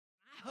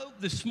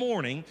hope this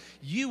morning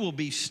you will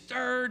be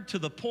stirred to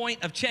the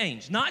point of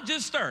change. Not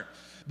just stirred,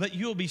 but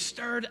you'll be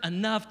stirred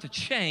enough to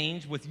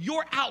change with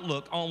your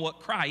outlook on what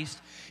Christ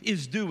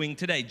is doing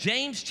today.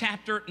 James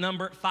chapter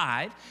number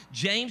 5.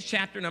 James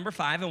chapter number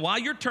 5. And while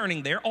you're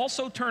turning there,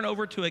 also turn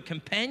over to a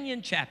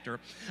companion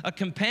chapter, a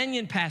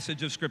companion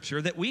passage of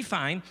Scripture that we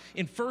find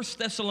in 1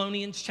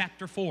 Thessalonians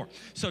chapter 4.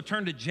 So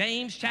turn to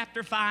James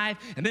chapter 5,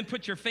 and then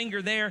put your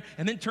finger there,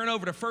 and then turn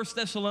over to 1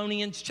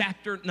 Thessalonians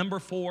chapter number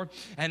 4.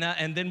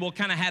 And then we'll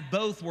kind of have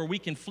both where we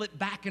can flip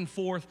back and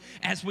forth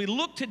as we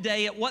look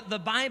today at what the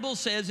Bible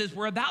says is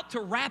we're about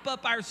to wrap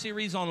up our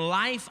series on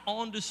life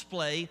on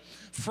display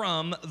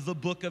from the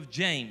book of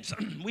James.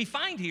 We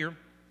find here,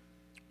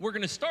 we're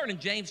going to start in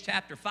James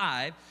chapter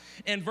 5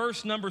 and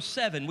verse number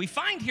 7. We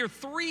find here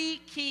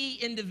three key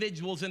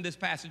individuals in this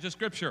passage of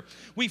Scripture.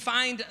 We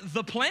find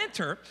the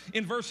planter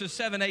in verses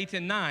 7, 8,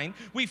 and 9.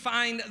 We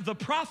find the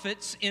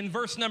prophets in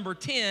verse number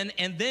 10.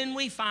 And then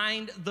we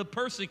find the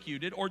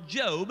persecuted, or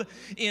Job,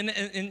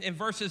 in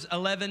verses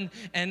 11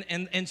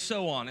 and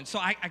so on. And so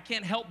I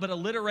can't help but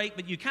alliterate,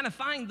 but you kind of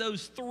find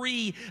those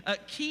three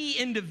key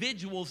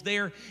individuals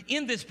there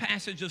in this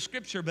passage of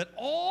Scripture. But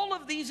all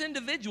of these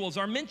individuals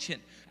are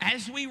mentioned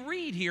as we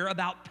read here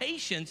about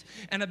patience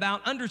and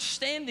about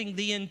understanding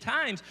the end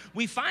times.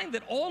 We find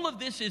that all of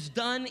this is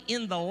done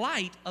in the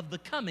light of the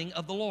coming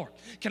of the Lord.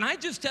 Can I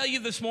just tell you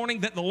this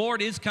morning that the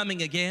Lord is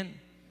coming again?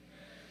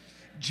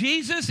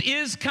 Jesus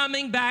is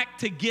coming back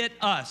to get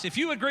us. If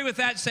you agree with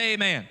that, say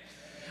amen.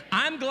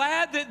 I'm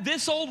glad that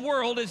this old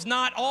world is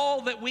not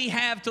all that we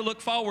have to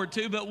look forward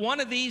to, but one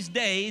of these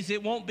days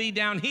it won't be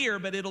down here,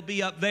 but it'll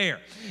be up there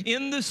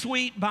in the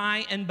sweet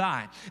by and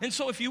by. And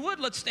so if you would,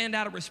 let's stand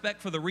out of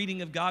respect for the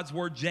reading of God's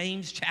word,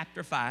 James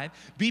chapter 5.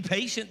 Be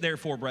patient,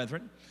 therefore,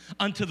 brethren,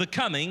 unto the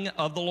coming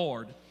of the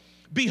Lord.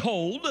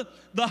 Behold,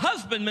 the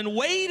husbandman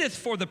waiteth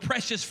for the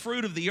precious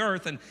fruit of the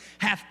earth, and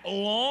hath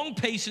long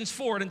patience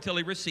for it until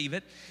he receive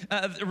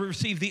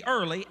the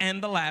early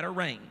and the latter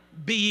rain.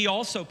 Be ye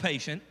also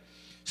patient.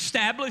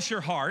 Establish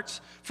your hearts,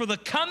 for the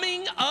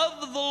coming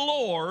of the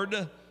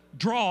Lord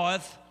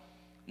draweth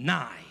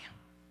nigh.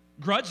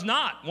 Grudge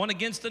not one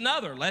against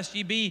another, lest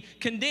ye be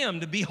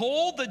condemned.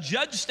 Behold, the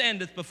judge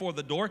standeth before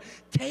the door.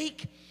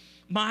 Take,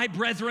 my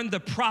brethren,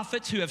 the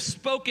prophets who have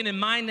spoken in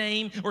my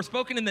name, or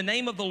spoken in the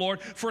name of the Lord,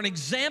 for an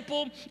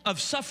example of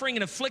suffering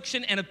and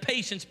affliction and of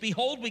patience.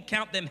 Behold, we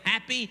count them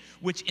happy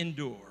which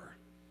endure.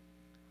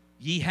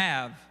 Ye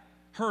have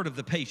heard of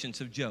the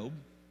patience of Job,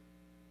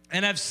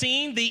 and have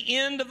seen the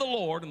end of the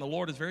Lord, and the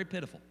Lord is very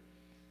pitiful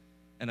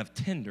and of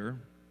tender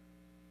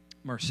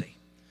mercy.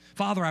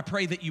 Father, I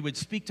pray that you would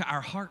speak to our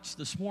hearts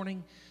this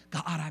morning.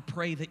 God, I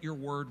pray that your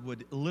word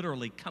would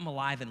literally come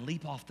alive and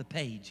leap off the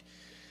page.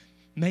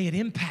 May it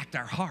impact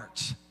our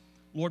hearts.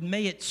 Lord,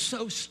 may it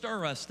so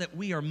stir us that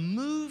we are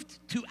moved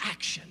to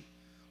action,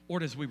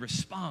 Lord, as we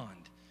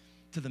respond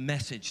to the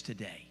message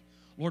today.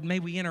 Lord, may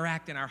we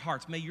interact in our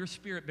hearts. May your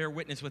spirit bear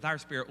witness with our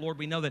spirit. Lord,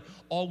 we know that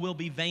all will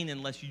be vain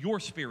unless your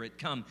spirit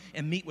come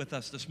and meet with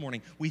us this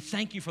morning. We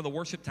thank you for the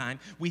worship time.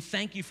 We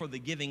thank you for the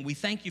giving. We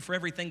thank you for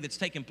everything that's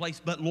taken place.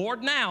 But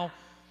Lord, now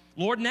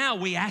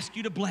we ask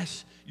you to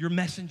bless your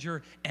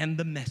messenger and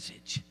the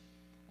message.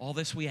 All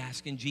this we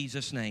ask in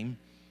Jesus' name.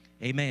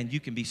 Amen.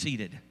 You can be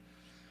seated.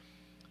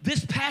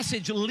 This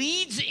passage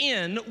leads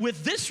in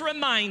with this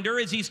reminder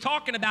as he's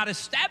talking about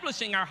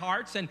establishing our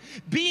hearts and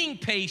being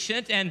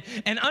patient and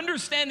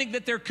understanding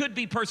that there could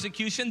be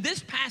persecution.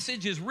 This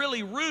passage is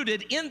really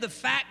rooted in the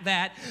fact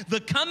that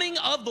the coming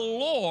of the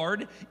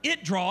Lord,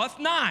 it draweth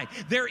nigh.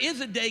 There is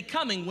a day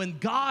coming when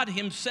God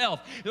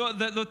himself,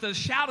 the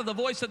shout of the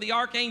voice of the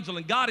archangel,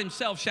 and God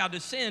himself shall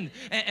descend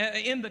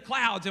in the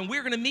clouds, and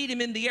we're going to meet him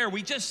in the air.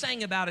 We just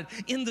sang about it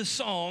in the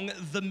song,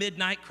 The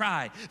Midnight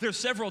Cry. There's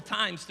several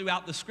times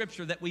throughout the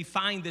scripture that we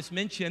find this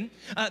mention,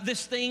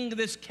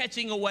 this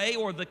catching away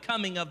or the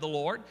coming of the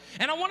Lord.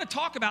 And I want to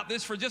talk about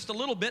this for just a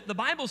little bit. The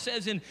Bible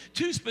says in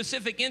two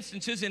specific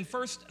instances in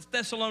 1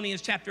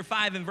 Thessalonians chapter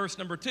 5 and verse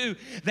number 2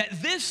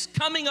 that this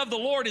coming of the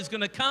Lord is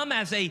going to come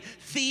as a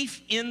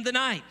thief in the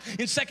night.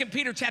 In 2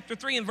 Peter chapter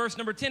 3 and verse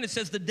number 10 it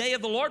says the day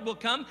of the Lord will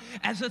come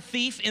as a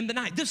thief in the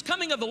night. This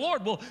coming of the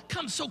Lord will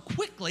come so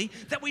quickly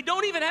that we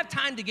don't even have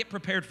time to get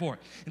prepared for it.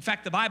 In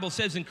fact, the Bible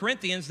says in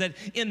Corinthians that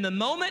in the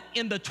moment,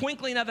 in the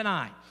twinkling of an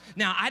eye.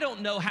 Now, I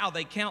don't know how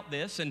they count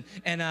this, and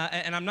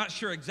I'm not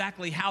sure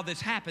exactly how this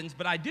happens,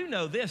 but I do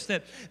know this,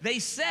 that they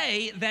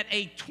say that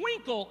a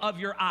twinkle of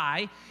your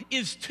eye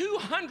is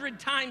 200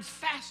 times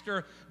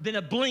faster than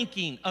a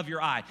blinking of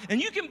your eye.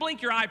 And you can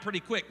blink your eye pretty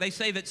quick. They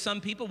say that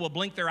some people will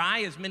blink their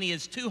eye as many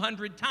as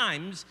 200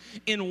 times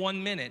in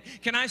 1 minute.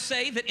 Can I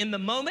say that in the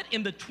moment,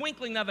 in the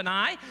twinkling of an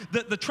eye,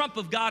 the trump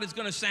of God is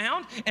going to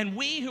sound, and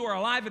we who are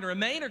alive and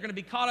remain are going to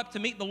be caught up to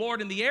meet the Lord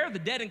in the air. The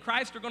dead in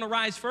Christ are going to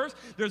rise first.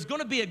 There's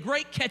going to be a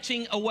great catch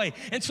catching away.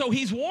 And so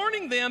he's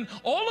warning them,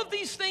 all of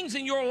these things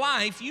in your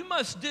life you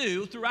must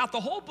do throughout the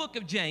whole book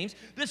of James.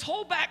 This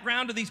whole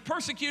background of these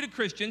persecuted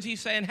Christians,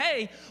 he's saying,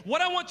 hey,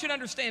 what I want you to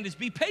understand is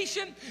be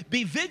patient,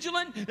 be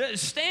vigilant,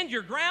 stand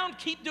your ground,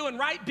 keep doing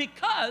right,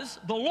 because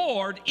the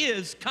Lord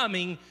is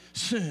coming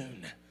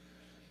soon.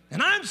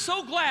 And I'm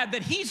so glad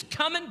that he's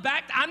coming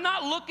back. I'm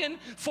not looking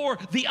for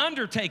the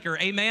undertaker,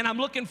 amen. I'm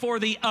looking for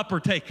the upper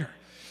taker.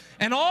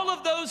 And all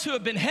of those who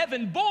have been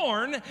heaven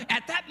born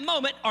at that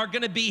moment are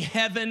going to be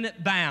heaven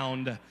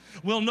bound.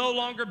 We'll no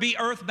longer be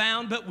earth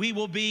bound, but we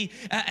will be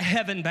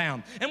heaven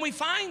bound. And we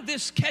find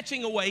this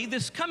catching away,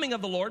 this coming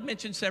of the Lord,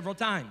 mentioned several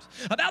times.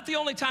 About the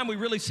only time we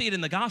really see it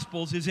in the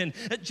Gospels is in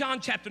John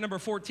chapter number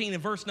 14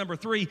 and verse number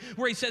 3,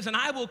 where he says, and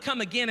I will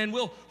come again and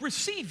will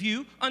receive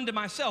you unto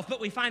myself. But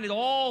we find it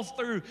all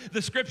through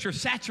the scripture,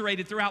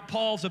 saturated throughout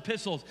Paul's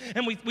epistles.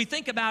 And we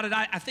think about it,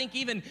 I think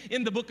even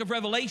in the book of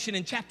Revelation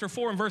in chapter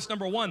 4 and verse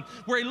number 1,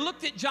 where he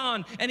looked at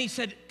John and he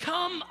said,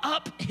 come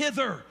up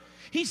hither.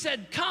 He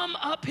said, come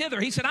up hither.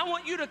 He said, I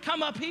want you to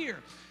come up here.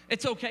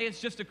 It's okay. It's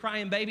just a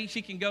crying baby.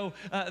 She can go.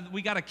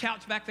 We got a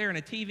couch back there and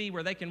a TV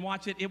where they can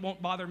watch it. It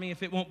won't bother me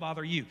if it won't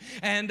bother you.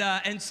 The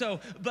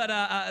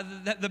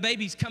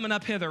baby's coming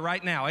up hither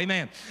right now.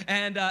 Amen.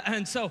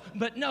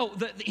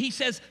 He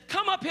says,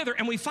 come up hither.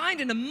 And we find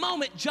in a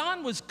moment,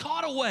 John was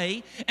caught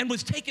away and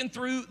was taken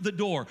through the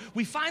door.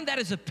 We find that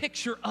as a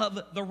picture of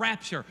the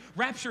rapture.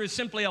 Rapture is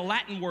simply a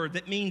Latin word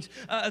that means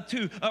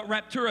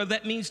raptura,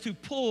 that means to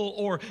pull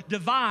or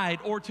divide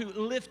or to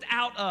lift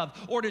out of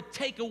or to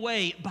take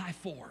away by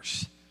force.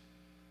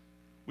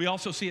 We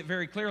also see it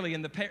very clearly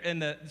in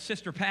the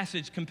sister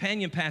passage,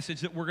 companion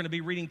passage that we're going to be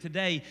reading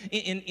today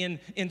in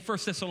 1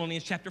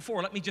 Thessalonians chapter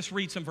 4. Let me just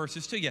read some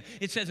verses to you.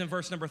 It says in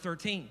verse number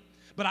 13,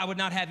 but I would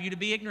not have you to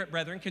be ignorant,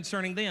 brethren,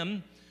 concerning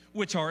them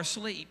which are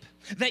asleep,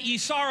 that ye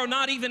sorrow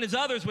not even as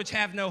others which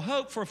have no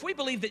hope. For if we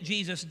believe that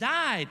Jesus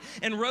died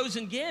and rose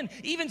again,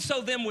 even so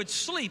them which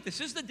sleep,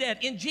 this is the dead,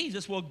 in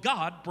Jesus will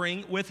God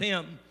bring with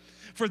him.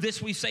 For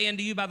this we say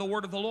unto you by the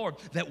word of the Lord,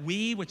 that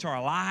we which are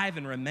alive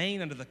and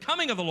remain unto the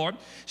coming of the Lord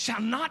shall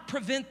not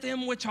prevent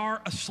them which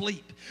are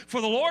asleep.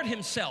 For the Lord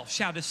himself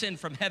shall descend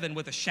from heaven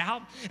with a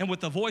shout, and with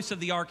the voice of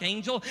the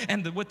archangel,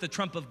 and with the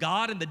trump of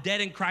God, and the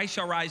dead in Christ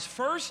shall rise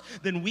first.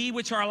 Then we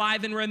which are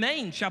alive and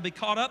remain shall be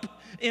caught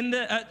up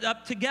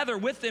up together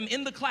with them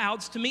in the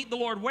clouds to meet the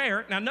Lord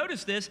where? Now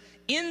notice this,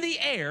 in the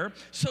air,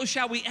 so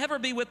shall we ever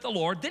be with the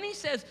Lord. Then he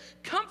says,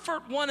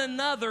 comfort one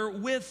another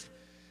with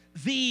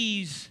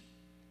these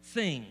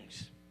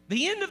things.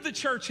 The end of the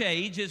church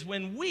age is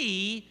when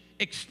we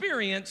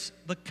experience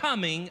the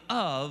coming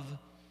of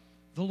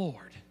the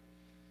Lord.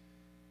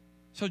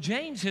 So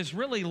James has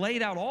really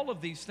laid out all of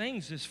these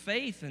things, his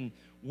faith and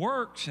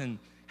works and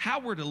how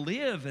we're to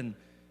live.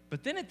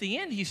 But then at the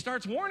end, he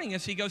starts warning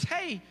us. He goes,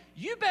 hey,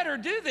 you better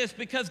do this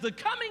because the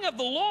coming of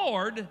the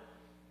Lord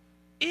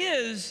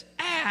is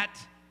at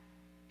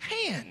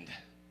hand.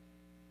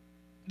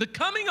 The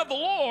coming of the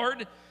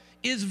Lord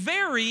is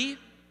very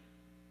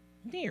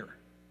near.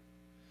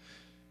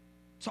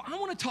 So I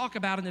want to talk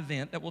about an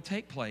event that will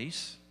take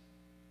place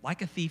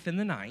like a thief in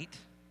the night.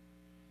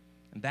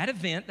 And that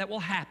event that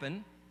will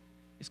happen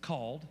is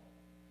called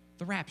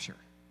the rapture.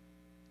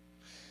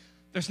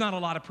 There's not a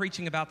lot of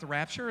preaching about the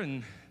rapture,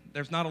 and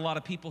there's not a lot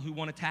of people who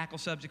want to tackle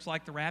subjects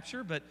like the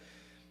rapture, but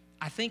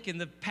I think in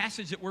the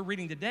passage that we're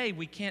reading today,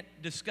 we can't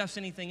discuss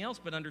anything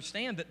else but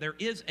understand that there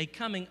is a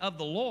coming of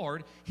the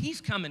Lord. He's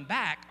coming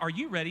back. Are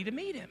you ready to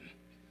meet him?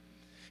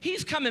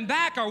 He's coming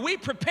back. Are we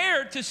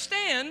prepared to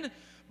stand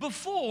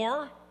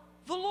before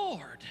the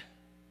Lord?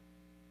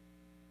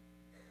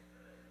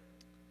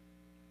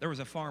 There was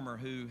a farmer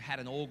who had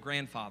an old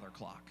grandfather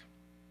clock.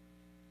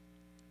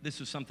 This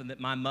was something that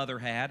my mother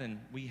had, and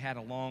we had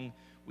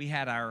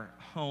our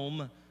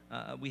home.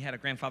 We had a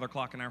grandfather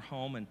clock in our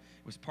home, and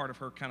it was part of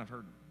her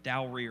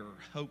dowry or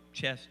hope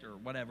chest or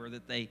whatever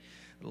that the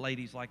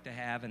ladies like to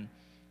have. And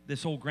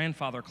this old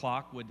grandfather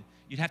clock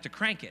you'd have to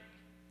crank it,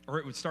 or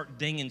it would start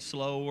dinging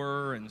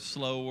slower and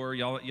slower.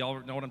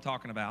 Y'all know what I'm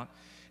talking about.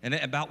 And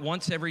about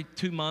once every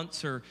 2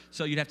 months or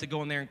so, you'd have to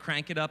go in there and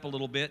crank it up a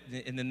little bit,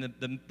 and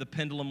then the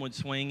pendulum would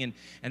swing. And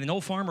an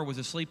old farmer was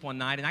asleep one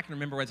night, and I can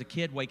remember as a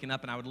kid waking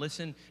up, and I would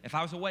listen. If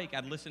I was awake,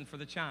 I'd listen for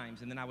the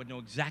chimes, and then I would know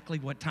exactly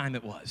what time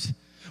it was.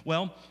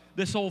 Well,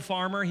 this old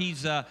farmer,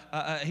 he's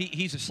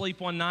asleep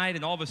one night,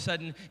 and all of a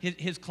sudden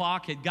his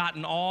clock had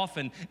gotten off,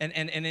 and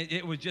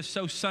it was just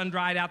so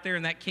sun-dried out there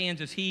in that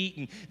Kansas heat,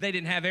 and they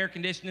didn't have air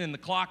conditioning, and the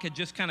clock had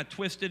just kind of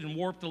twisted and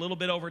warped a little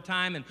bit over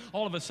time, and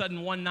all of a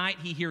sudden one night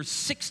he hears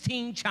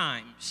 16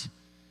 chimes.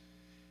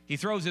 He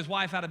throws his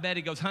wife out of bed.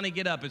 He goes, honey,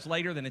 get up. It's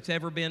later than it's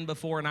ever been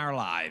before in our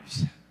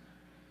lives.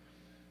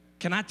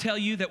 Can I tell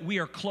you that we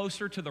are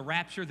closer to the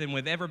rapture than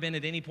we've ever been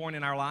at any point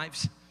in our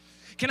lives?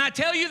 Can I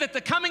tell you that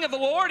the coming of the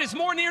Lord is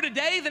more near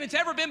today than it's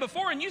ever been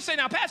before? And you say,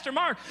 now, Pastor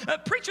Mark,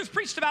 preachers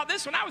preached about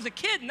this when I was a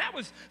kid, and that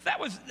was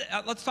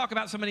let's talk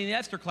about somebody in the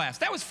Esther class.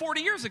 That was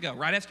 40 years ago,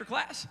 right, Esther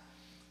class?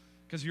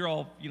 Because you're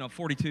all,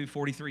 42,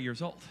 43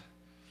 years old.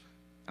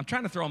 I'm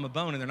trying to throw them a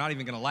bone, and they're not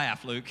even going to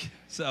laugh, Luke.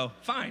 So,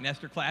 fine,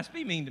 Esther class,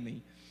 be mean to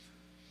me.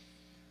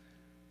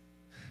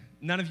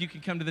 None of you can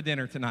come to the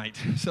dinner tonight,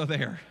 so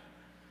there.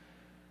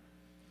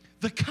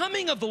 The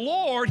coming of the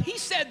Lord, he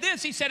said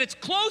this, he said it's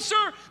closer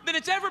than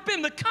it's ever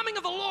been. The coming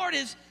of the Lord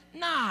is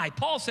nigh.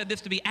 Paul said this,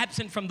 to be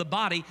absent from the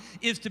body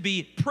is to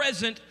be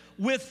present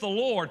with the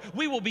Lord.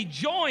 We will be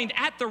joined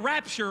at the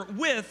rapture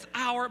with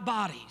our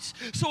bodies.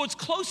 So it's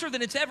closer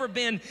than it's ever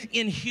been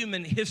in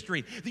human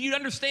history. You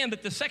understand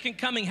that the second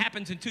coming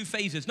happens in two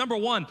phases. Number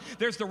one,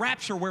 there's the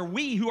rapture where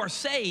we who are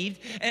saved,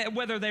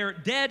 whether they're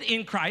dead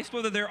in Christ,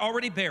 whether they're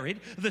already buried,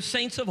 the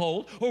saints of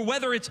old, or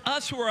whether it's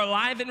us who are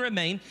alive and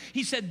remain,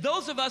 he said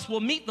those of us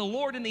will meet the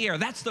Lord in the air.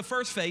 That's the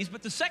first phase.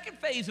 But the second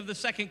phase of the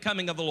second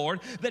coming of the Lord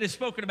that is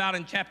spoken about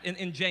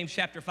in James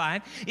chapter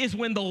 5 is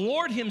when the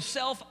Lord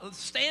himself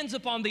stands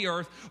upon the earth,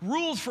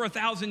 rules for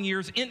 1,000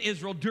 years in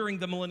Israel during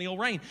the millennial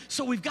reign.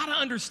 So we've got to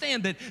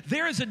understand that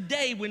there is a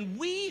day when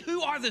we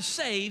who are the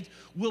saved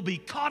will be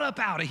caught up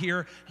out of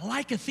here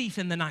like a thief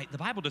in the night. The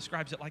Bible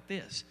describes it like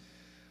this.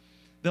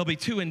 There'll be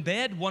two in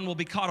bed, one will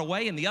be caught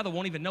away and the other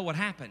won't even know what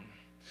happened.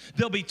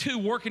 There'll be two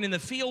working in the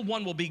field,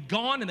 one will be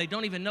gone and they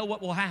don't even know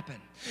what will happen.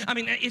 I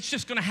mean, it's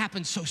just going to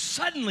happen so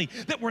suddenly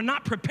that we're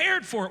not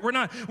prepared for it. We're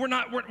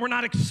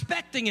not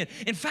expecting it.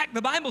 In fact,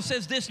 the Bible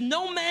says this,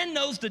 no man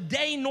knows the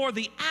day nor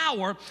the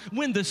hour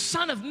when the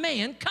Son of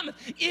Man cometh.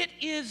 It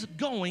is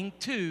going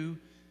to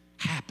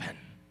happen.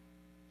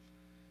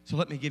 So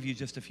let me give you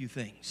just a few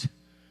things.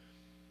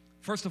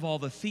 First of all,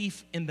 the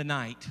thief in the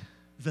night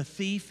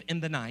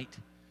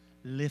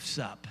lifts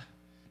up.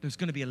 There's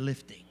going to be a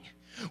lifting.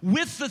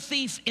 With the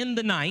thief in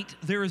the night,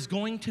 there is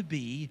going to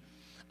be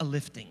a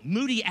lifting.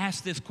 Moody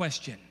asked this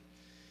question.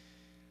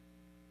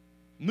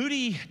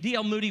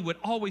 D.L. Moody would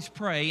always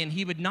pray, and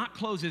he would not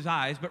close his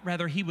eyes, but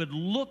rather he would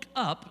look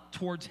up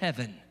towards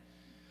heaven.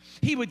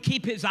 He would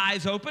keep his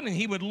eyes open, and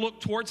he would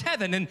look towards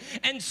heaven.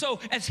 And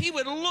so as he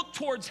would look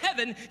towards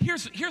heaven,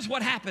 here's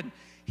what happened.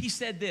 He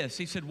said this.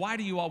 He said, why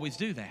do you always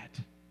do that?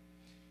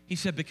 He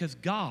said, because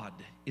God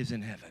is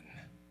in heaven.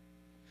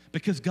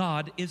 Because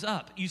God is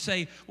up. You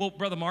say, well,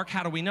 Brother Mark,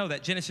 how do we know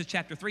that? Genesis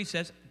chapter 3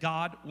 says,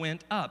 God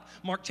went up.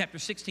 Mark chapter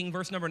 16,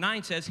 verse number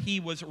 9 says, he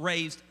was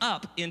raised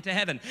up into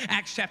heaven.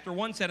 Acts chapter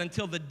 1 said,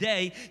 until the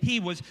day he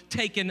was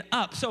taken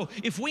up. So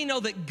if we know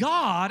that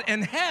God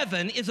and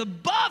heaven is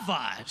above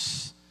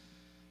us,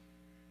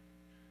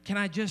 can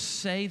I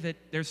just say that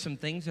there's some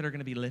things that are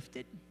going to be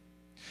lifted?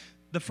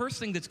 The first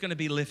thing that's going to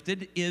be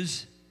lifted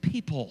is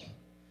people.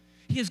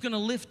 He is going to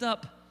lift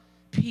up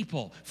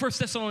people. 1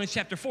 Thessalonians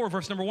chapter 4,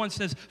 verse number 1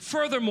 says,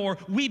 furthermore,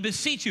 we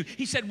beseech you.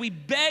 He said, we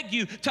beg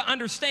you to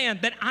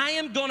understand that I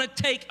am going to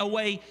take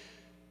away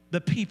the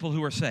people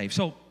who are saved.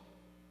 So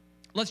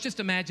let's just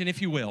imagine,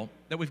 if you will,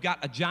 that we've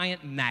got a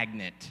giant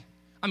magnet.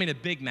 I mean, a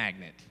big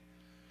magnet.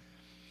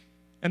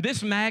 And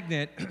this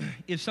magnet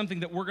is something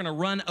that we're going to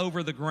run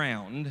over the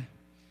ground,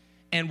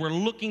 and we're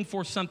looking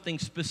for something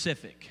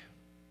specific.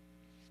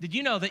 Did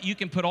you know that you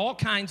can put all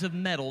kinds of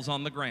metals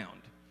on the ground?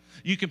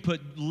 You can put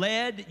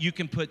lead, you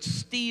can put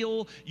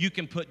steel, you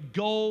can put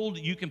gold,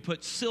 you can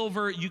put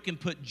silver, you can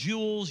put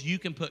jewels, you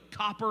can put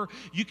copper,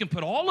 you can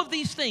put all of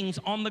these things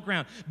on the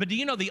ground. But do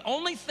you know the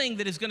only thing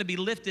that is going to be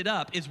lifted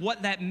up is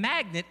what that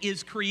magnet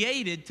is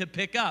created to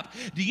pick up?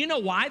 Do you know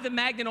why the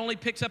magnet only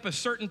picks up a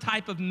certain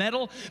type of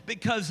metal?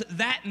 Because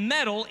that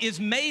metal is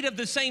made of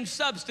the same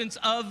substance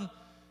of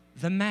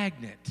the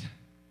magnet.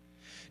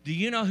 Do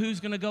you know who's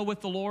going to go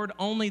with the Lord?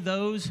 Only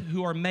those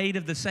who are made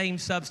of the same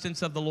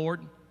substance of the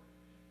Lord.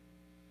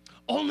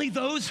 Only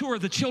those who are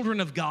the children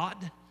of God.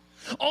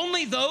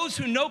 Only those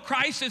who know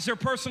Christ as their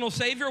personal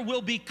Savior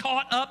will be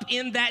caught up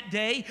in that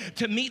day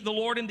to meet the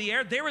Lord in the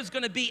air. There is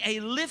going to be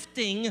a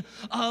lifting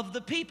of the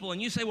people.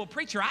 And you say, well,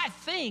 preacher, I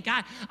think,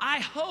 I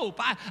hope,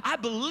 I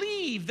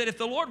believe that if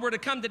the Lord were to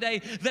come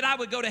today, that I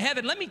would go to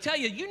heaven. Let me tell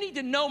you, you need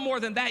to know more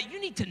than that. You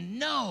need to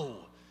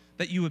know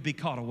that you would be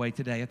caught away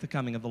today at the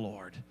coming of the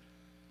Lord.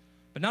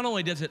 But not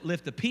only does it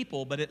lift the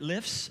people, but it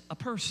lifts a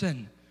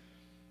person.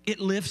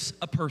 It lifts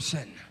a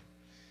person.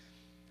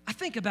 I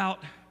think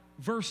about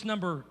verse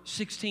number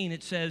 16.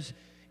 It says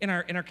in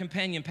our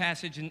companion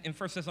passage in 1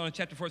 Thessalonians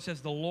chapter 4, it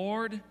says, the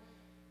Lord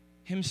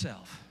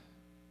himself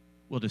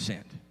will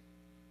descend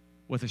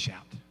with a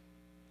shout,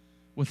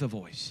 with the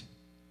voice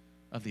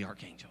of the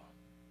archangel.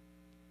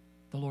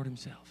 The Lord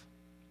himself.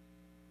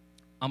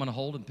 I'm going to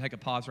hold and take a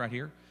pause right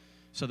here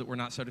so that we're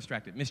not so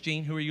distracted. Miss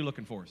Jean, who are you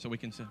looking for so we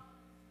can see?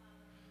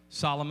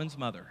 Solomon's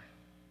mother.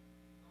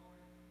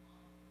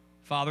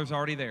 Father's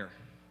already there.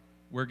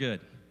 We're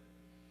good.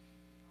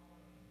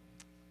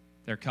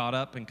 They're caught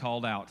up and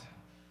called out.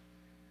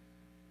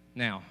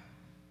 Now,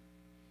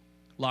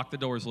 lock the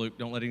doors, Luke.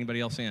 Don't let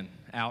anybody else in,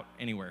 out,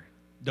 anywhere.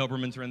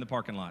 Dobermans are in the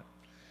parking lot.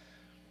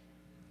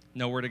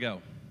 Nowhere to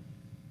go.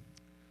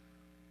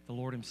 The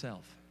Lord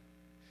himself.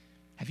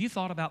 Have you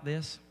thought about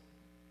this?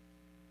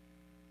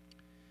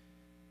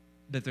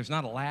 That there's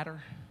not a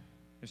ladder,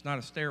 there's not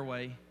a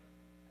stairway,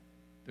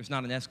 there's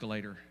not an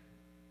escalator,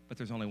 but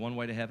there's only one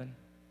way to heaven,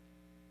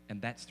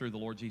 and that's through the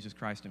Lord Jesus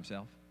Christ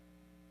himself.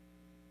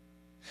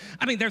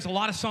 I mean, there's a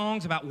lot of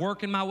songs about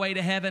working my way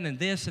to heaven and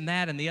this and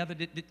that and the other.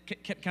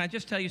 Can I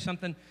just tell you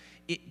something?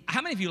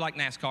 How many of you like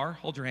NASCAR?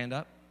 Hold your hand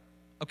up.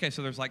 Okay,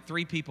 so there's like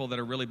 3 people that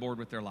are really bored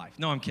with their life.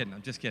 No, I'm kidding.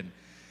 I'm just kidding.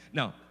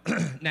 No,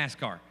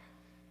 NASCAR.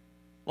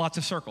 Lots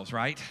of circles,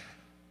 right?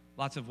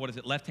 Lots of,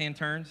 left-hand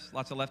turns?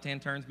 Lots of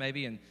left-hand turns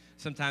maybe, and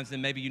sometimes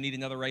then maybe you need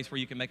another race where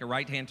you can make a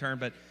right-hand turn,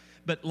 but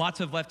lots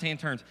of left-hand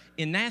turns.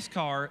 In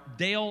NASCAR,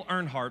 Dale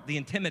Earnhardt,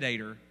 the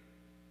Intimidator,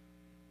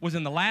 was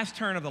in the last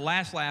turn of the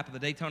last lap of the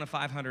Daytona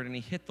 500, and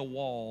he hit the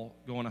wall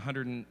going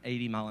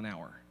 180 mile an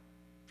hour.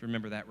 If you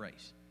remember that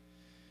race.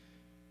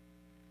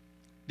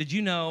 Did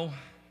you know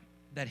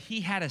that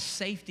he had a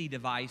safety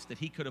device that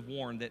he could have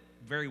worn that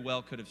very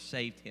well could have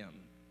saved him?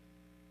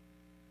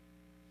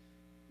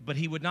 But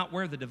he would not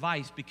wear the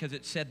device because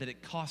it said that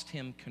it cost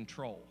him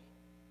control.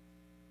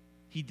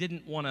 He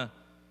didn't want to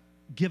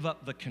give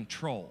up the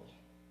control.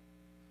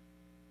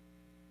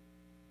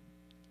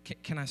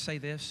 Can I say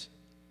this?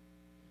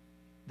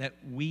 That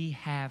we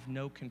have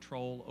no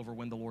control over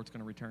when the Lord's going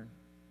to return.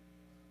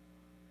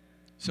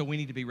 So we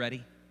need to be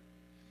ready.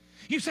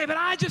 You say, but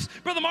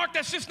Brother Mark,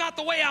 that's just not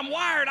the way I'm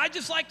wired. I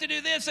just like to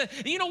do this.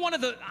 You know,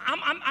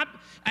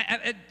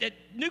 at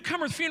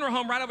Newcomer's Funeral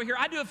Home right over here,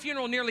 I do a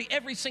funeral nearly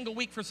every single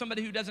week for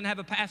somebody who doesn't have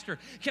a pastor.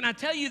 Can I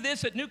tell you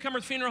this, at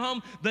Newcomer's Funeral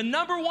Home, the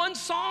 #1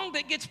 song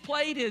that gets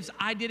played is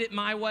I Did It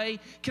My Way.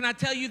 Can I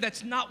tell you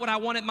that's not what I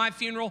want at my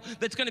funeral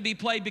that's going to be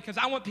played, because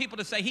I want people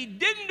to say he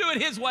didn't do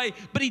it his way,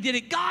 but he did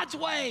it God's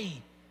way.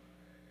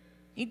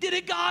 He did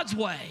it God's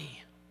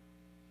way.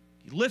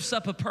 He lifts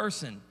up a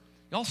person.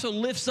 He also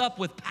lifts up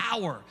with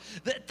power.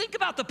 Think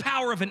about the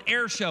power of an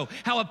air show,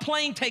 how a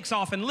plane takes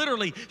off and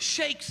literally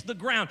shakes the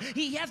ground.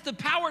 He has the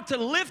power to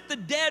lift the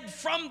dead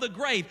from the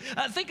grave.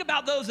 Think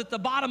about those at the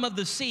bottom of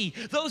the sea,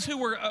 those who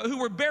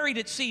were buried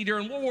at sea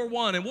during World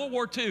War I and World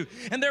War II,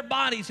 and their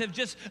bodies have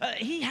just,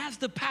 he has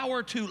the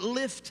power to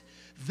lift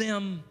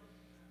them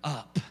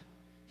up.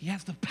 He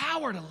has the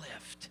power to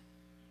lift.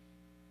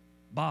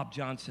 Bob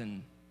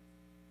Johnson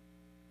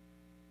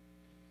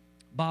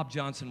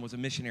was a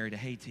missionary to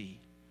Haiti.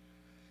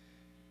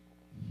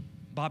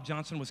 Bob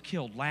Johnson was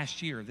killed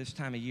last year, this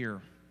time of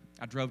year.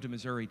 I drove to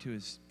Missouri to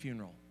his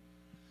funeral.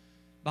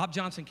 Bob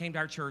Johnson came to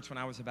our church when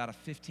I was about a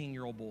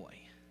 15-year-old boy.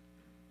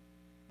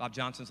 Bob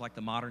Johnson's like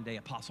the modern-day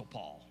Apostle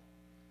Paul,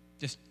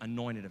 just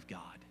anointed of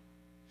God.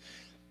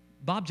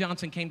 Bob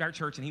Johnson came to our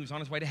church, and he was on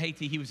his way to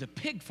Haiti. He was a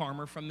pig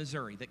farmer from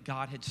Missouri that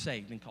God had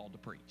saved and called to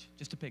preach,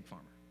 just a pig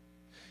farmer.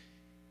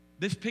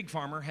 This pig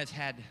farmer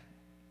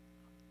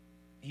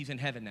he's in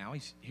heaven now.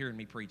 He's hearing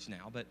me preach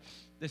now, but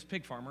this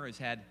pig farmer has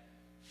had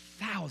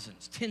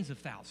thousands, tens of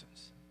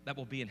thousands that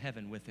will be in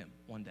heaven with him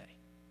one day.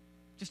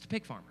 Just a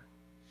pig farmer.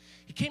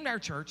 He came to our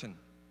church, and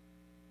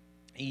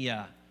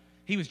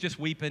he was just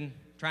weeping,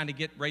 trying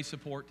to raise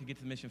support to get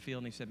to the mission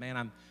field, and he said, man,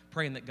 I'm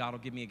praying that God will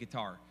give me a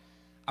guitar.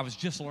 I was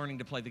just learning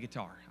to play the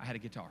guitar. I had a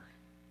guitar.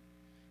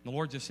 And the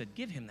Lord just said,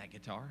 give him that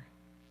guitar.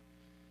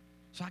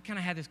 So I kind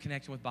of had this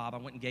connection with Bob. I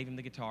went and gave him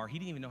the guitar. He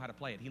didn't even know how to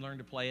play it. He learned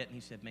to play it, and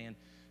he said, man,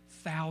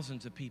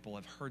 thousands of people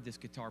have heard this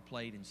guitar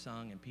played and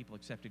sung, and people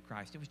accepted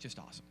Christ. It was just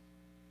awesome.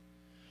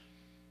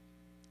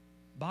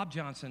 Bob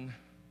Johnson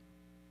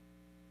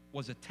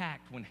was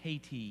attacked when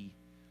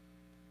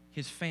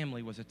his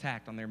family was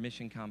attacked on their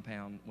mission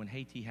compound when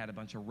Haiti had a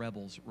bunch of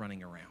rebels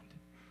running around.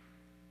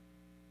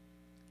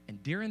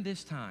 And during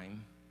this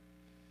time,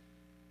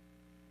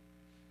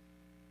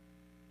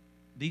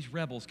 these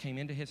rebels came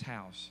into his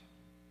house,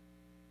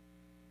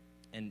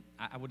 and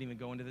I wouldn't even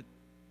go into the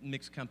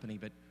mixed company,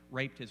 but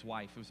raped his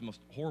wife. It was the most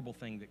horrible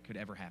thing that could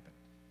ever happen.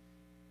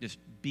 Just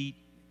beat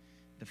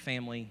the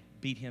family,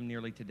 beat him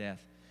nearly to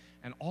death.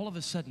 And all of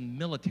a sudden,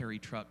 military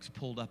trucks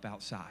pulled up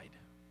outside,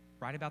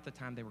 right about the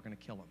time they were going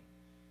to kill him.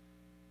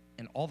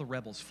 And all the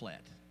rebels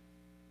fled.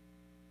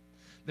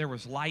 There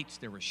was lights,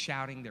 there was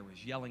shouting, there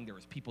was yelling, there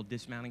was people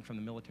dismounting from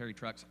the military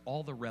trucks.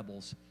 All the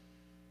rebels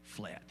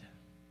fled.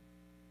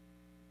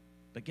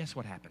 But guess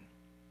what happened?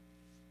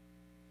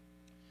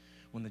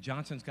 When the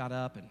Johnsons got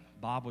up and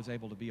Bob was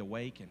able to be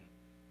awake and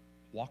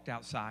walked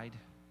outside,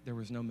 there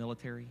was no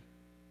military.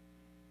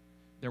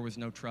 There was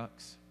no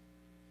trucks.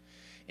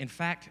 In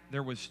fact,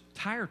 there was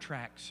tire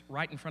tracks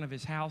right in front of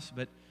his house,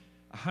 but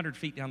 100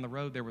 feet down the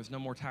road, there was no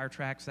more tire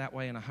tracks that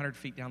way, and 100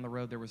 feet down the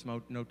road, there was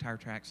no tire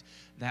tracks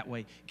that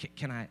way.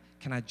 Can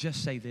I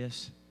just say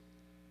this?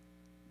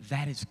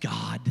 That is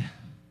God.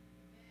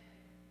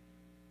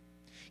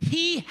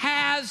 He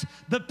has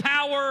the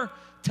power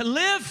to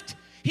lift.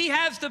 He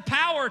has the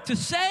power to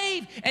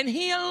save, and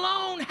He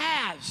alone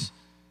has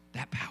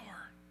that power.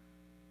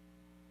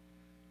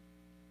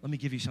 Let me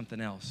give you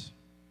something else.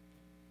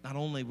 Not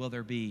only will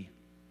there be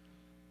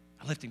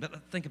a lifting, but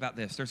think about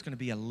this. There's going to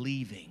be a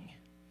leaving.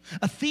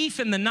 A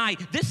thief in the night.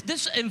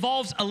 This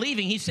involves a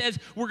leaving. He says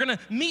we're going to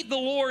meet the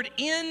Lord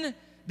in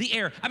the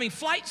air. I mean,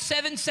 Flight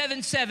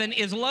 777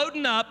 is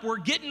loading up. We're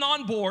getting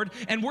on board,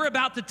 and we're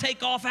about to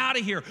take off out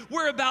of here.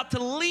 We're about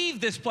to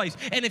leave this place.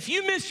 And if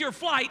you miss your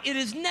flight, it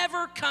is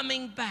never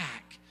coming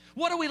back.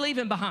 What are we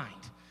leaving behind?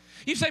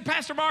 You say,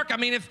 Pastor Mark, I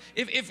mean,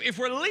 if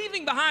we're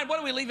leaving behind, what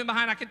are we leaving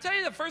behind? I can tell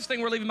you the first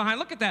thing we're leaving behind.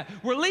 Look at that.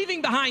 We're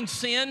leaving behind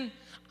sin.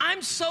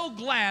 I'm so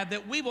glad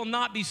that we will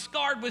not be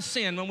scarred with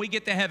sin when we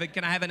get to heaven.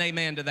 Can I have an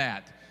amen to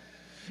that?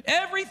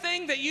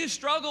 Everything that you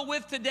struggle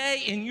with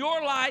today in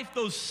your life,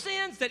 those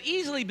sins that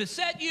easily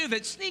beset you,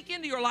 that sneak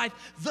into your life,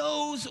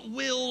 those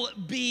will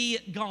be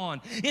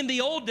gone. In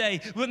the old day,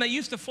 when they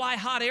used to fly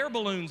hot air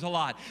balloons a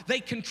lot, they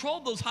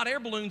controlled those hot air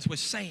balloons with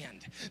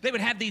sand. They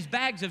would have these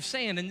bags of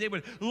sand, and they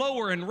would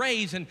lower and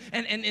raise and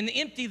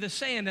empty the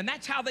sand, and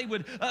that's how they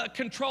would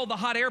control the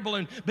hot air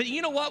balloon. But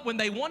you know what? When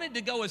they wanted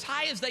to go as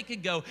high as they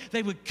could go,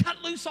 they would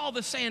cut loose all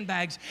the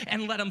sandbags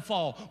and let them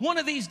fall. One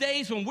of these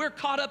days, when we're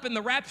caught up in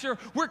the rapture,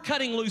 we're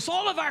cutting loose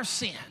all of our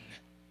sin.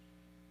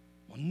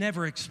 We'll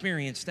never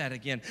experience that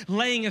again,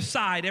 laying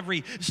aside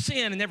every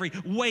sin and every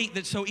weight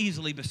that so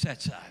easily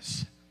besets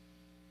us.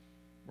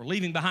 We're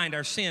leaving behind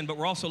our sin, but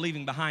we're also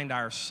leaving behind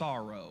our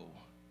sorrow.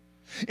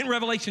 In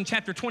Revelation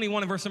chapter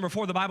 21 and verse number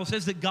 4, the Bible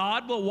says that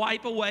God will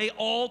wipe away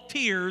all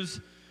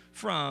tears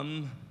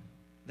from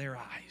their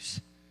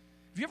eyes.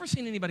 Have you ever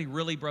seen anybody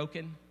really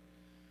broken?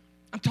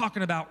 I'm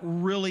talking about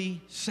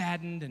really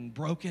saddened and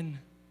broken,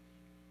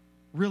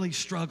 really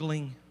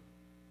struggling.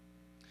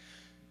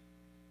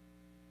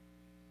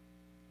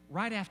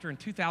 Right after, in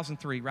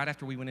 2003, right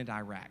after we went into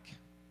Iraq,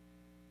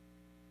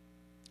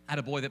 I had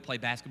a boy that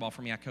played basketball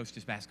for me. I coached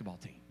his basketball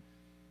team.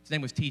 His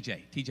name was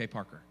TJ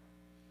Parker.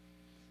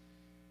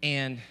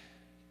 And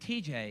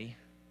TJ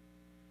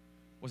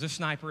was a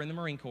sniper in the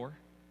Marine Corps.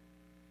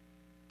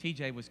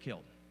 TJ was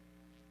killed.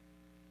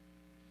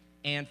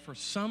 And for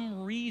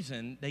some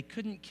reason, they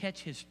couldn't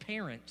catch his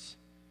parents.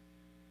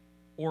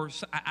 Or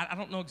I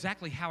don't know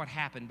exactly how it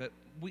happened, but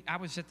I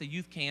was at the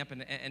youth camp,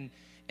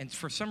 and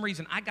for some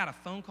reason, I got a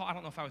phone call. I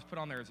don't know if I was put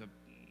on there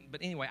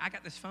but anyway, I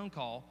got this phone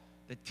call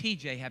that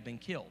TJ had been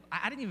killed.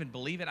 I didn't even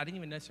believe it. I didn't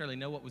even necessarily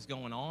know what was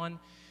going on.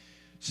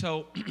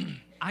 So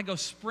I go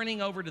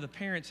sprinting over to the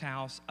parents'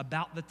 house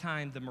about the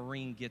time the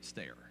Marine gets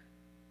there.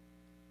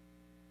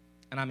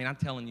 And I mean, I'm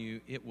telling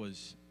you, it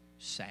was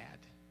sad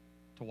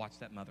to watch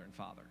that mother and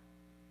father.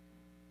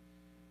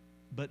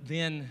 But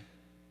then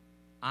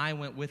I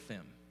went with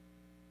them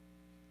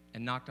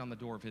and knocked on the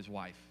door of his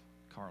wife,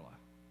 Carla,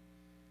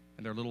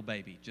 and their little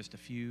baby, just a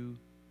few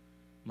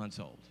months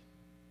old.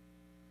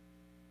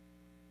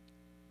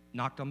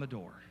 Knocked on the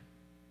door,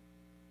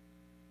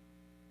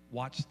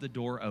 watched the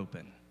door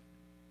open,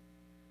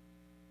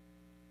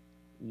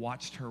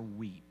 watched her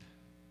weep.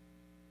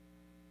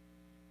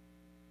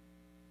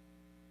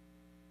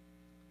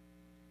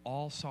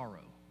 All sorrow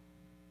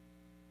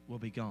will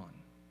be gone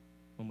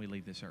when we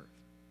leave this earth.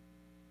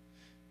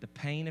 The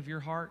pain of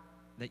your heart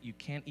that you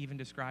can't even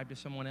describe to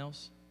someone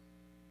else,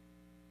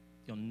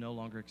 you'll no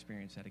longer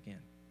experience that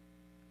again.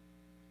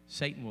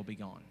 Satan will be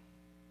gone.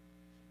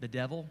 The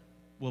devil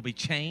will be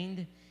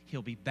chained.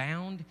 He'll be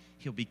bound.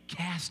 He'll be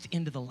cast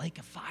into the lake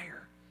of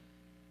fire.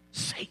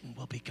 Satan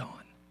will be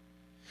gone.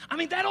 I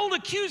mean, that old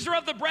accuser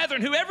of the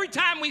brethren who every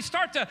time we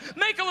start to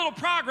make a little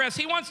progress,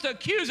 he wants to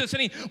accuse us,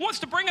 and he wants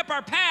to bring up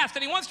our past,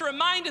 and he wants to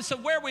remind us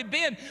of where we've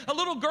been. A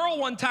little girl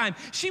one time,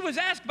 she was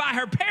asked by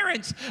her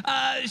parents,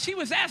 she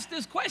was asked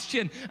this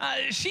question.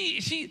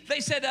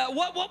 They said,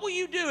 what will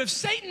you do if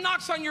Satan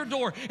knocks on your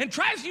door and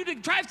tries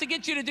to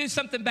get you to do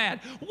something bad?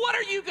 What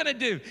are you going to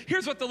do?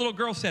 Here's what the little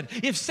girl said.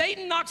 If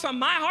Satan knocks on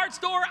my heart's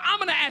door, I'm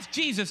going to ask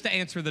Jesus to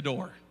answer the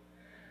door.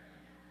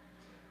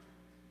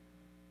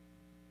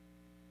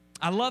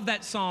 I love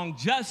that song,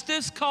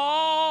 justice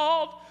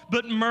called,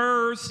 but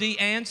mercy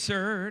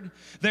answered.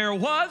 There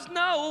was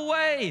no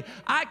way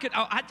I could,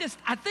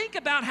 I think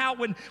about how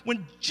when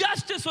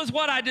justice was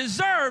what I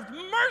deserved,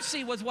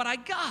 mercy was what I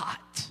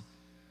got.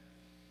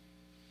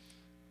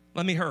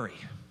 Let me hurry.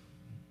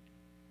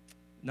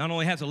 Not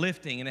only has a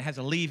lifting and it has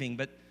a leaving,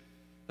 but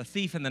the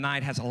thief in the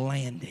night has a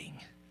landing.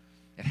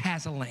 It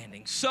has a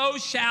landing. So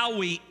shall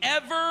we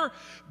ever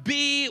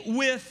be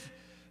with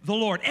the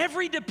Lord.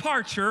 Every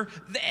departure,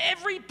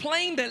 every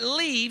plane that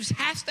leaves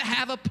has to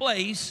have a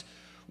place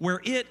where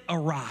it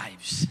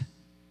arrives.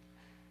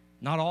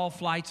 Not all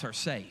flights are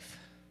safe,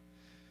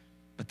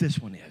 but this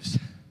one is.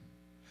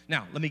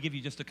 Now, let me give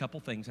you just a couple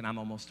things, and I'm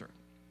almost through.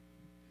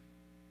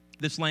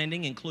 This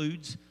landing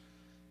includes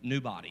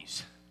new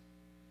bodies.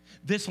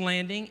 This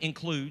landing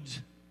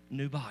includes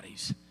new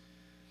bodies.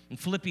 In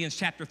Philippians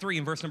chapter 3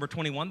 and verse number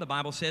 21, the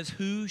Bible says,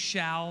 who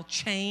shall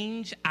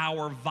change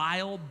our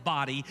vile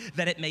body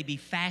that it may be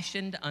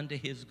fashioned unto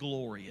his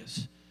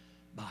glorious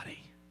body?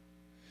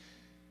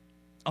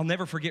 I'll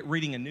never forget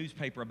reading a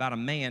newspaper about a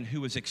man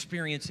who was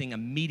experiencing a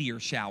meteor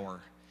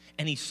shower.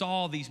 And he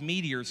saw these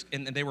meteors,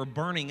 and they were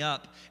burning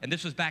up. And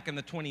this was back in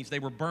the 20s. They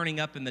were burning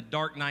up in the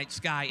dark night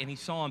sky. And he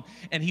saw them,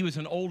 and he was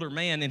an older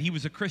man, and he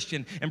was a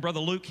Christian. And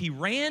Brother Luke, he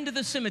ran to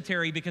the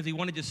cemetery because he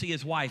wanted to see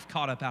his wife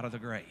caught up out of the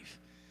grave.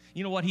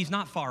 You know what? He's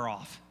not far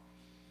off,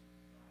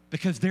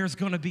 because there's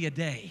going to be a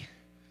day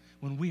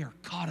when we are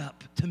caught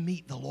up to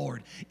meet the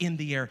Lord in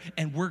the air,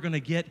 and we're going to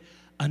get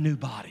a new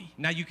body.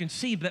 Now, you can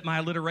see that my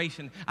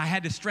alliteration, I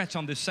had to stretch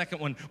on this second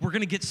one. We're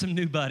going to get some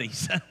new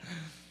buddies.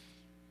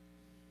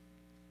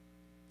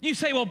 You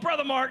say, well,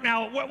 Brother Mark,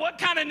 now what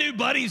kind of new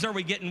buddies are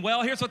we getting?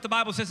 Well, here's what the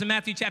Bible says in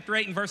Matthew chapter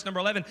 8 and verse number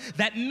 11,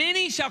 that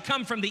many shall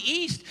come from the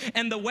east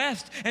and the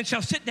west and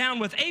shall sit down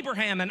with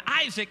Abraham and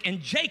Isaac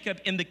and Jacob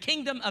in the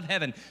kingdom of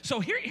heaven.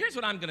 So here's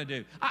what I'm going to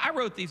do. I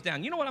wrote these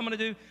down. You know what I'm going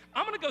to do?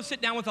 I'm going to go sit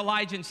down with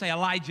Elijah and say,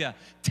 Elijah,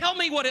 tell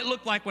me what it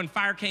looked like when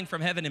fire came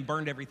from heaven and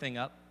burned everything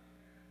up.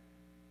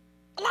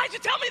 Elijah,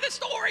 tell me the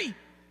story.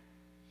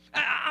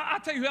 I'll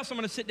tell you who else I'm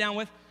going to sit down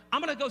with. I'm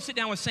going to go sit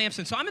down with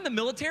Samson. So I'm in the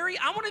military.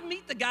 I want to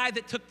meet the guy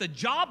that took the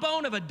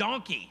jawbone of a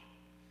donkey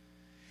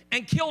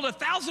and killed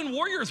 1,000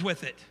 warriors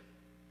with it.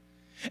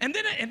 And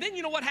then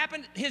you know what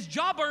happened? His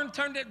jawbone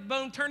turned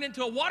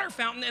into a water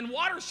fountain and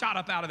water shot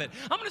up out of it.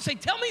 I'm going to say,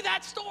 tell me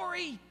that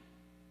story.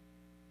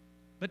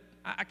 But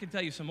I can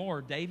tell you some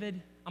more.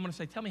 David, I'm going to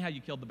say, tell me how you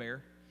killed the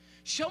bear.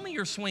 Show me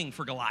your swing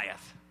for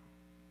Goliath.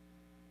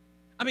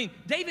 I mean,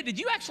 David, did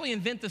you actually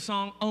invent the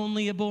song,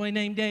 Only a Boy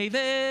Named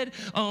David,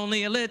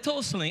 Only a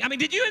Little Sling? I mean,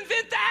 did you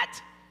invent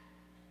that?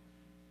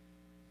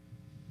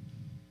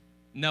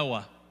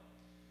 Noah.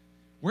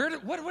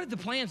 What did the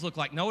plans look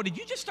like? Noah, did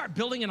you just start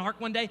building an ark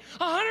one day?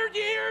 100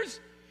 years?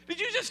 Did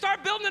you just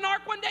start building an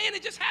ark one day and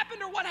it just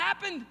happened, or what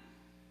happened?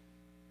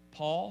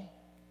 Paul,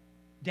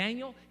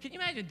 Daniel, can you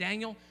imagine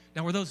Daniel?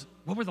 Now,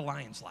 what were the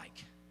lions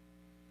like?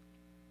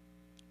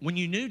 When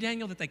you knew,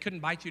 Daniel, that they couldn't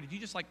bite you, did you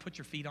just like put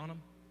your feet on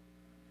them?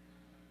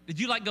 Did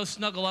you like go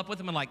snuggle up with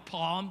them and like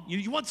paw them?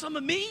 You want some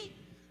of me?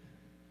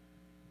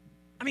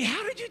 I mean,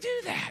 how did you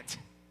do that?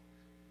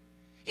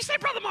 You say,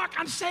 Brother Mark,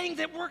 I'm saying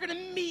that we're going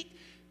to meet.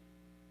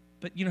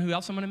 But you know who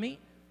else I'm going to meet?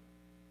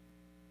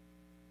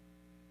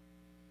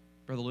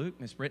 Brother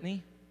Luke, Miss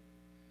Brittany.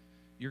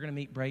 You're going to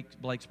meet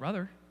Blake's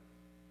brother.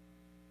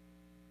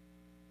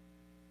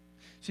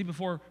 See,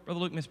 before Brother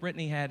Luke, Miss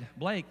Brittany had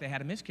Blake, they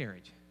had a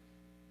miscarriage.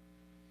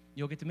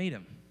 You'll get to meet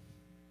him.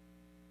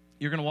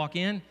 You're going to walk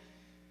in,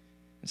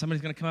 and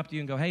somebody's going to come up to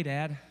you and go, hey,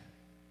 Dad.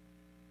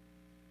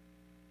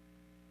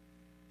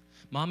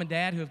 Mom and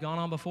Dad who have gone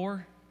on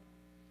before,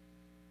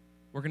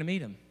 we're going to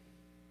meet him.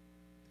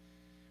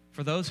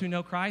 For those who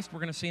know Christ, we're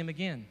going to see him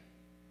again.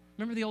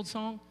 Remember the old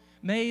song?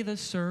 May the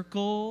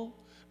circle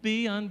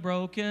be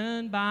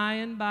unbroken by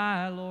and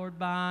by, Lord,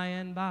 by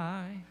and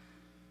by.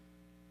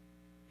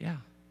 Yeah,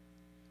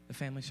 the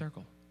family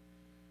circle.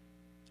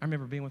 I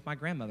remember being with my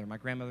grandmother. My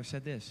grandmother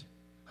said this,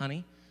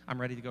 honey, I'm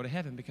ready to go to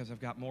heaven because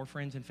I've got more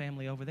friends and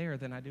family over there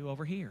than I do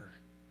over here.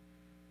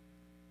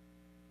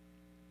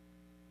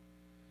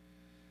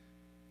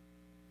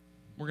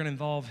 It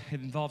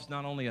involves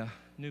not only a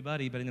new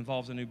buddy, but it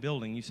involves a new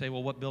building. You say,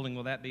 well, what building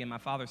will that be? In my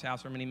Father's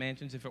house are many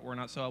mansions. If it were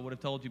not so, I would have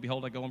told you,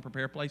 behold, I go and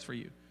prepare a place for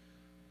you.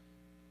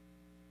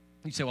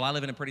 You say, well, I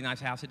live in a pretty nice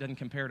house. It doesn't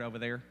compare to over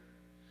there.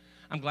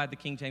 I'm glad the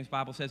King James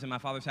Bible says in my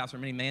Father's house are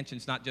many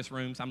mansions, not just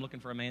rooms. I'm looking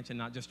for a mansion,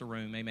 not just a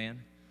room.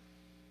 Amen.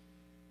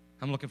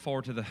 I'm looking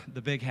forward to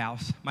the big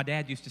house. My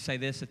dad used to say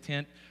this, a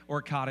tent or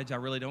a cottage, I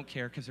really don't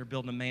care because they're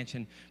building a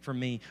mansion for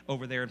me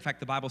over there. In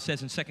fact, the Bible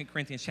says in 2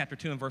 Corinthians chapter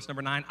 2 and verse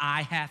number 9,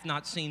 eye hath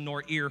not seen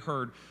nor ear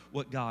heard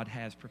what God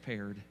has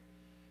prepared.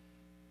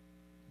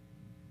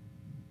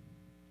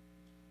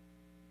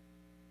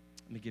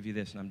 Let me give you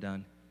this and I'm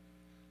done.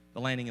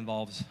 The landing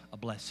involves a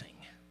blessing.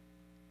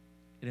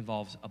 It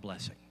involves a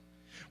blessing.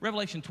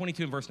 Revelation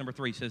 22 and verse number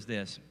 3 says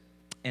this,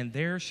 and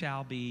there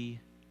shall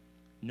be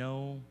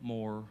no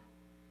more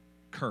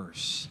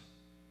curse,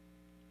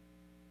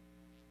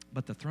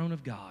 but the throne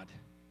of God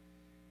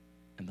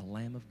and the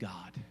Lamb of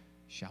God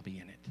shall be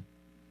in it.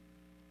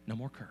 No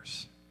more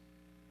curse.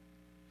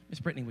 Miss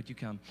Brittany, would you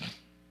come?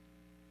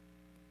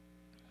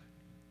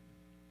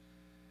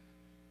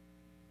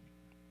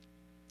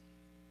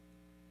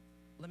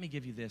 Let me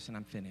give you this and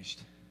I'm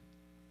finished.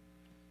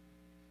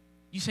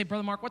 You say,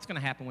 Brother Mark, what's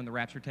going to happen when the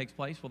rapture takes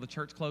place? Will the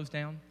church close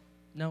down?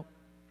 No.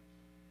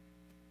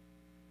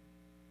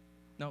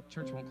 No,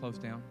 church won't close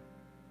down.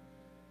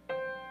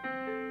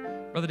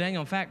 Brother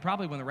Daniel, in fact,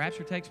 probably when the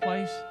rapture takes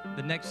place,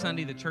 the next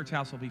Sunday the church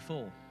house will be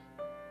full.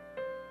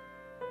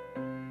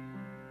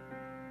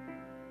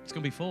 It's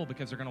going to be full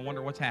because they're going to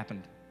wonder what's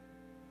happened.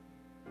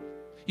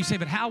 You say,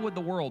 but how would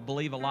the world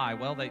believe a lie?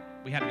 Well,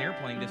 we had an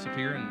airplane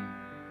disappear, and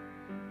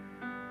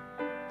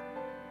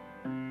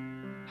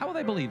how will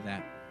they believe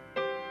that?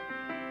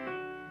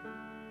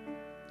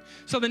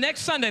 So the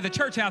next Sunday, the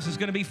church house is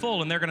going to be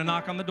full, and they're going to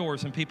knock on the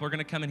doors, and people are going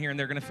to come in here, and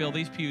they're going to fill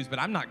these pews, but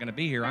I'm not going to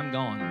be here. I'm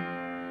gone.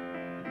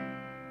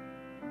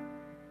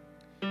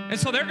 And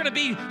so they're going to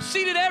be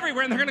seated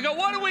everywhere, and they're going to go,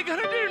 what are we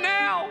going to do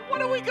now?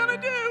 What are we going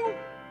to do?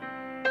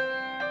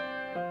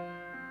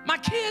 My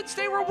kids,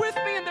 they were with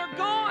me, and they're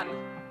gone.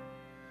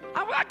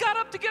 I got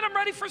up to get them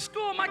ready for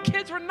school. My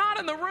kids were not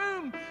in the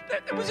room.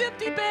 There was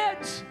empty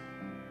beds.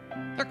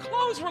 Their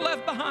clothes were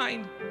left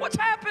behind. What's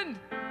happened?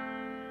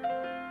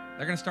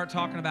 They're going to start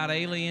talking about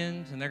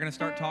aliens, and they're going to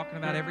start talking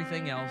about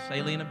everything else,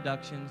 alien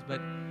abductions. But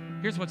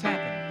here's what's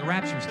happened. The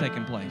rapture's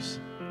taken place.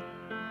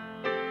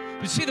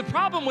 But see, the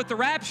problem with the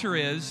rapture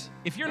is,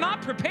 if you're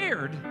not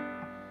prepared,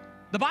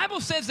 the Bible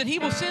says that he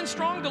will send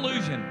strong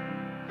delusion,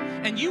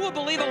 and you will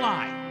believe a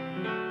lie.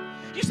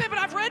 You say, but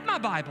I've read my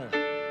Bible.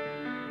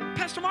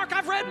 Pastor Mark,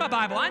 I've read my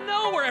Bible. I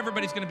know where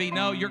everybody's going to be.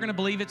 No, you're going to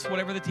believe it's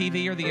whatever the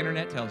TV or the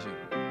internet tells you.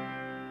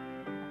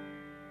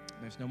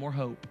 There's no more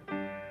hope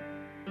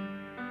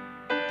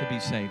to be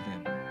saved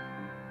then.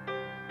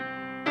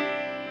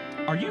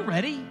 Are you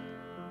ready?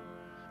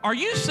 Are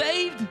you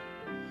saved?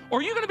 Or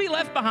are you going to be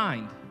left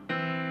behind?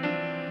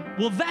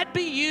 Will that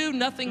be you,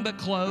 nothing but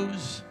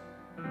clothes?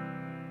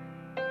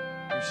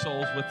 Your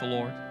soul's with the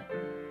Lord.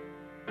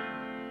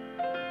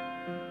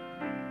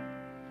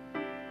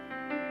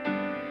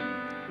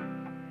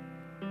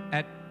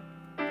 At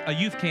a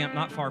youth camp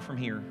not far from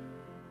here,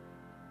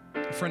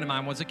 a friend of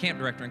mine was a camp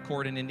director in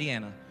Corydon,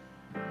 Indiana.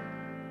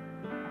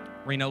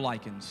 Reno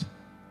Likens.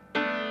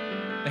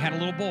 They had a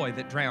little boy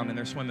that drowned in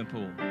their swimming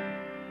pool.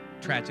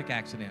 Tragic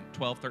accident,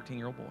 12,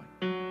 13-year-old boy.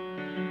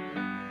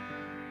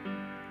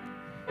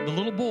 The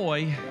little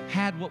boy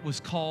had what was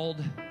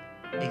called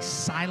a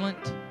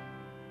silent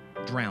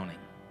drowning.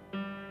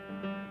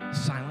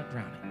 Silent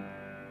drowning.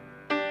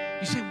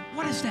 You say,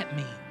 what does that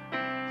mean?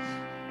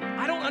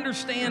 I don't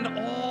understand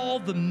all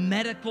the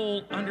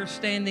medical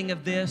understanding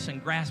of this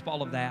and grasp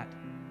all of that,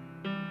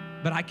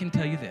 but I can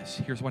tell you this.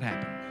 Here's what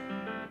happened.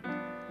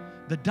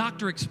 The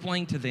doctor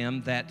explained to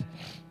them that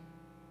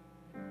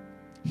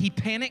he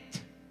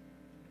panicked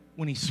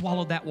when he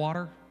swallowed that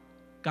water,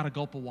 got a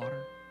gulp of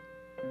water,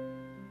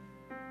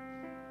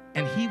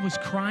 and he was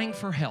crying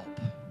for help,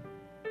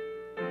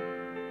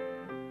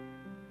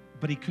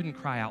 but he couldn't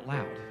cry out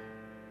loud.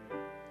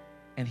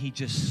 And he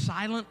just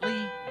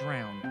silently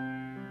drowned,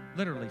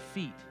 literally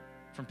feet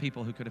from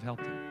people who could have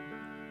helped him.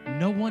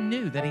 No one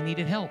knew that he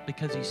needed help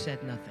because he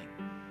said nothing.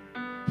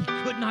 He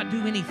could not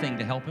do anything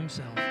to help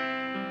himself.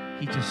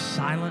 He just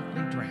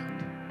silently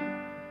drowned.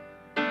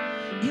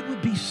 It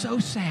would be so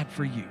sad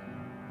for you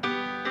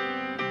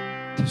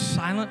to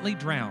silently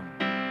drown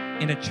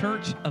in a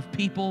church of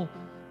people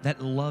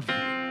that love you,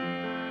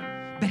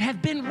 that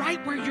have been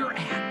right where you're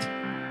at.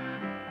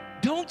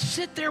 Don't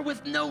sit there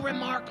with no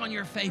remark on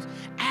your face.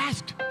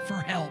 Ask for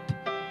help,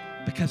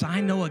 because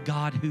I know a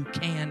God who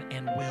can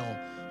and will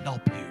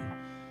help you.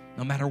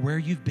 No matter where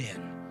you've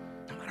been,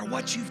 no matter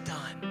what you've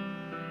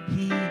done,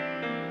 He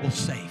will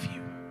save you.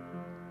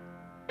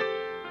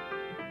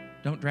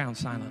 Don't drown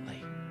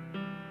silently.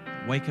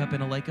 Wake up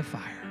in a lake of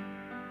fire,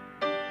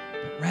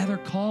 but rather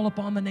call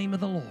upon the name of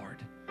the Lord,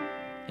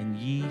 and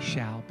ye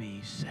shall be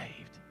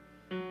saved.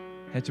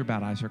 Heads are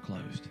bowed, eyes are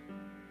closed.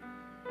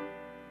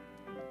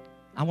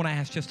 I want to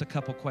ask just a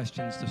couple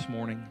questions this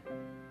morning,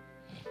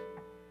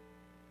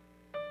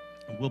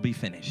 and we'll be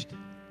finished.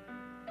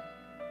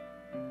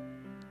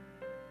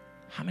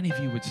 How many of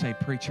you would say,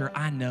 preacher,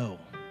 I know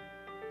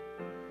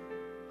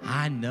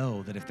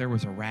that if there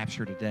was a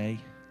rapture today,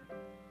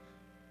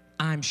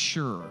 I'm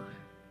sure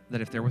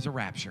that if there was a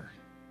rapture,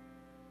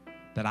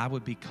 that I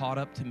would be caught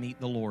up to meet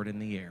the Lord in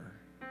the air.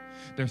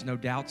 There's no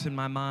doubts in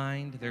my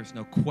mind. There's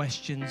no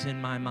questions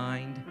in my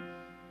mind.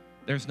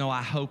 There's no,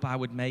 I hope I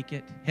would make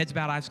it. Heads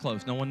bowed, eyes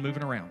closed. No one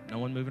moving around. No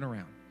one moving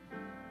around.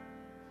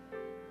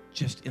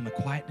 Just in the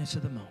quietness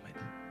of the moment,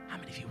 how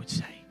many of you would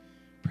say,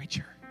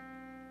 preacher,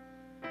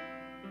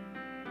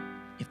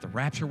 if the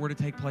rapture were to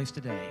take place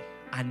today,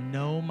 I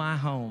know my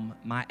home,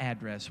 my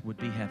address would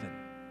be heaven.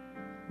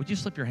 Would you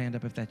slip your hand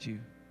up if that's you?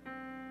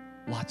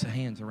 Lots of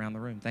hands around the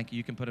room. Thank you.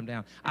 You can put them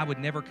down. I would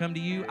never come to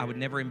you. I would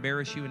never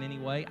embarrass you in any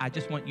way. I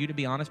just want you to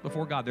be honest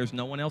before God. There's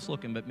no one else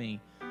looking but me.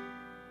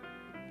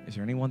 Is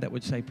there anyone that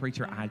would say,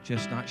 preacher, I'm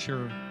just not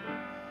sure.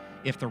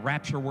 If the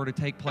rapture were to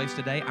take place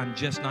today, I'm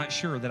just not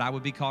sure that I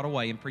would be caught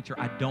away. And preacher,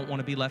 I don't want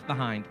to be left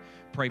behind.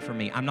 Pray for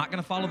me. I'm not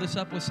going to follow this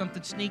up with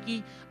something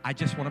sneaky. I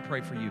just want to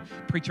pray for you.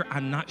 Preacher,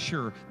 I'm not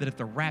sure that if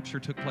the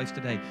rapture took place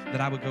today, that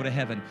I would go to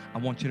heaven. I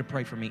want you to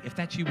pray for me. If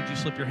that's you, would you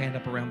slip your hand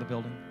up around the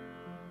building?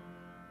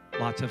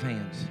 Lots of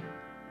hands.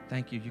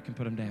 Thank you. You can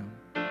put them down.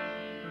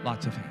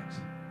 Lots of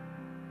hands.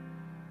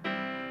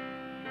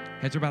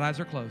 Heads are bowed, eyes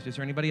are closed. Is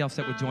there anybody else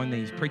that would join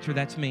these? Preacher,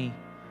 that's me.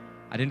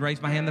 I didn't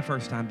raise my hand the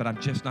first time, but I'm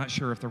just not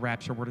sure if the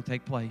rapture were to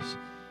take place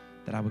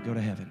that I would go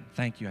to heaven.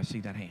 Thank you. I see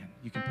that hand.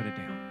 You can put it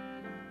down.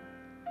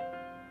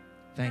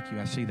 Thank you.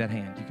 I see that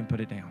hand. You can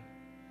put it down.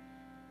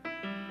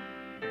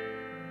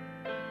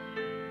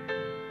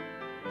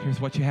 Here's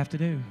what you have to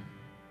do.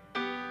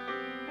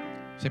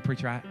 Say,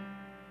 preacher,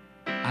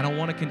 I don't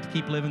want to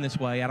keep living this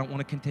way. I don't want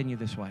to continue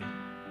this way.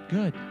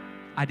 Good.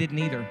 I didn't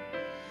either.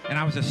 And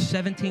I was a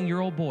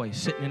 17-year-old boy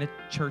sitting in a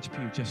church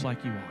pew just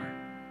like you are.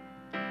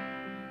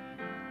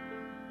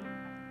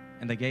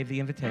 And they gave the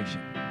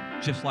invitation,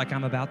 just like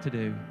I'm about to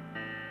do.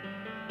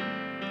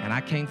 And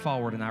I came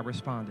forward and I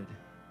responded.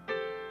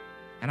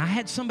 And I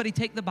had somebody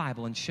take the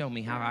Bible and show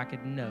me how I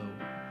could know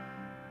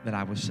that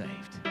I was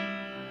saved.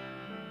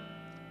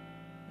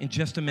 In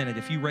just a minute,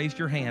 if you raised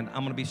your hand,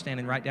 I'm going to be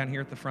standing right down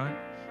here at the front.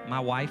 My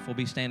wife will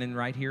be standing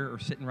right here or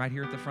sitting right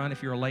here at the front.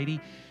 If you're a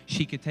lady,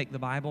 she could take the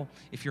Bible.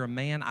 If you're a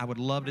man, I would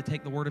love to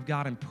take the Word of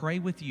God and pray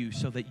with you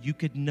so that you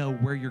could know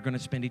where you're going to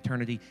spend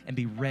eternity and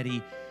be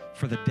ready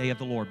for the day of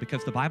the Lord.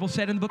 Because the Bible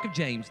said in the book of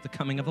James, the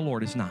coming of the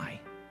Lord is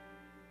nigh.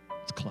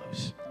 It's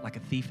close, like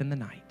a thief in the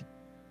night.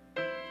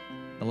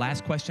 The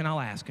last question I'll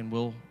ask, and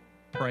we'll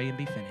pray and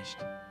be finished.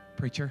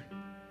 Preacher,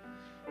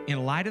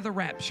 in light of the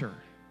rapture,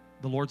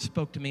 the Lord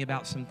spoke to me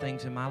about some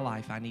things in my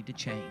life I need to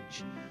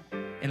change.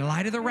 In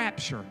light of the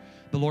rapture,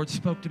 the Lord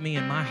spoke to me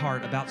in my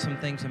heart about some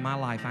things in my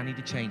life I need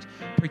to change.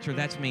 Preacher,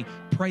 that's me.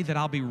 Pray that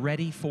I'll be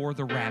ready for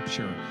the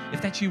rapture.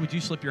 If that's you, would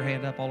you slip your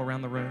hand up all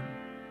around the room?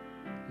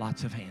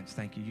 Lots of hands.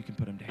 Thank you. You can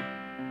put them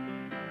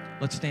down.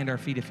 Let's stand our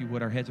feet if you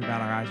would. Our heads are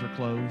bowed, our eyes are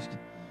closed.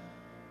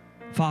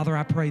 Father,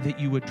 I pray that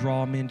you would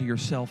draw them into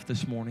yourself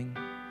this morning.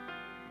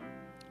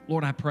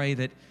 Lord, I pray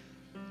that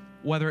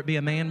whether it be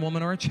a man,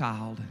 woman, or a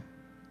child,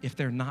 if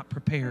they're not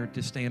prepared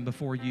to stand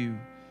before you,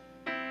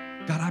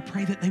 God, I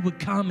pray that they would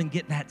come and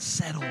get that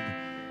settled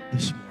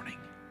this morning.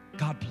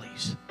 God,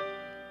 please,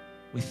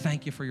 we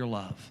thank you for your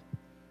love.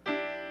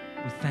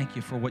 We thank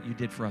you for what you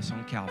did for us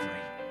on Calvary.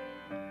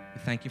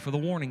 We thank you for the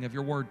warning of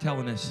your word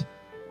telling us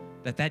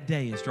that that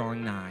day is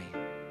drawing nigh.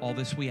 All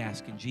this we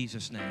ask in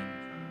Jesus' name.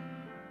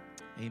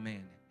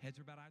 Amen. Heads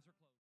are bowed.